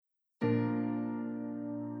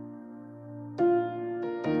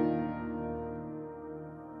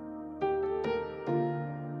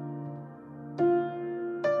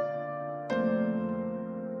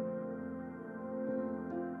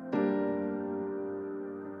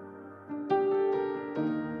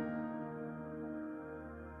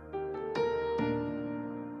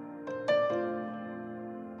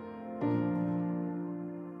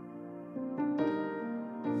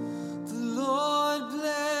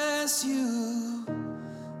bless you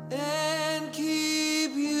and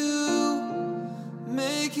keep you,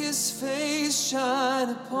 make his face shine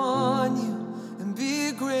upon you and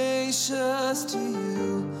be gracious to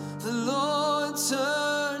you. The Lord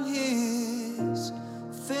turn his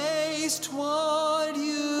face toward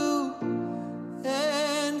you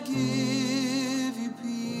and give you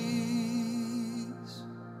peace.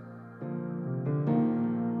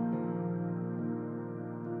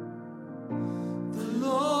 The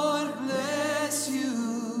Lord bless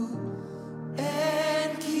you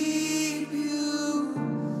and keep you,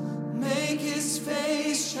 make his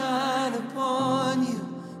face shine upon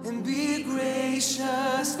you and be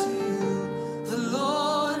gracious to you. The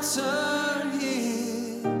Lord turn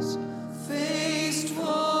his face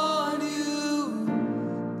toward you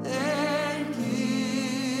and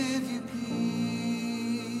give you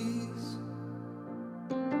peace.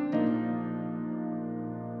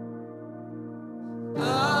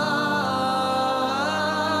 Amen.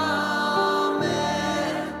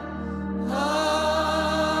 Amen.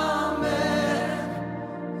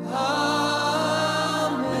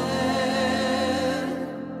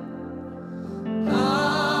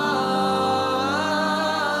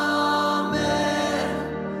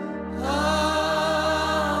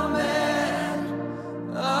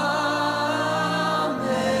 Amen.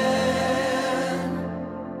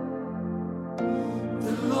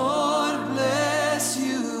 The Lord bless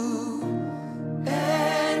you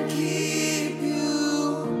and keep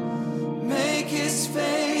you, make his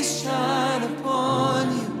face shine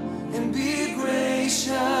upon you and be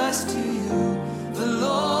gracious to you. The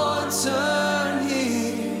Lord turn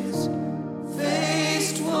his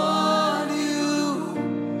face toward you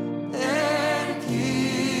and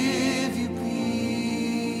give you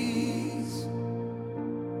peace.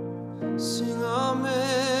 Sing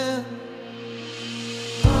amen.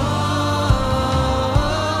 Amen.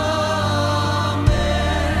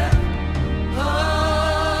 Amen.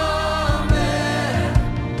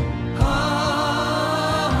 Amen.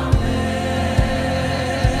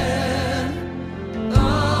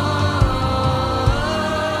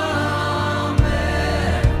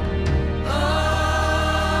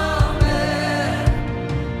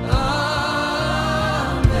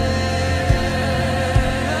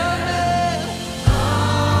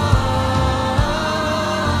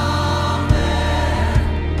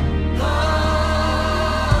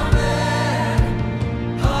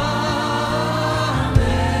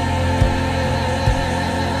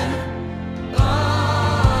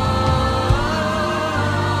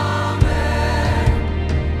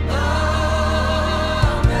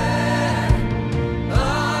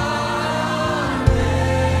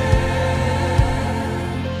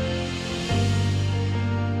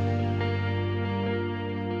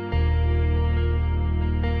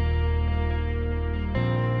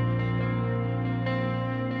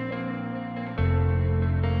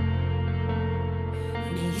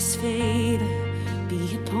 May his favor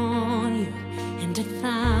be upon you and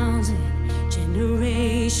 1,000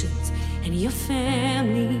 generations, and your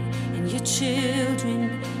family and your children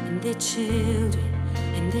and their children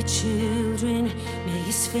and their children. May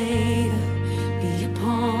his favor be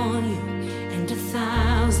upon you and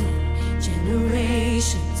 1,000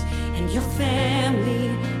 generations, and your family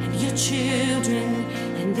and your children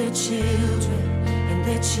and their children and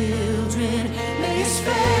their children. May his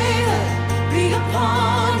favor be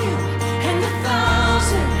upon you and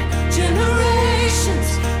 1,000 generations,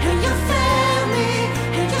 and your family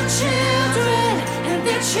and your children and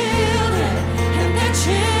their children.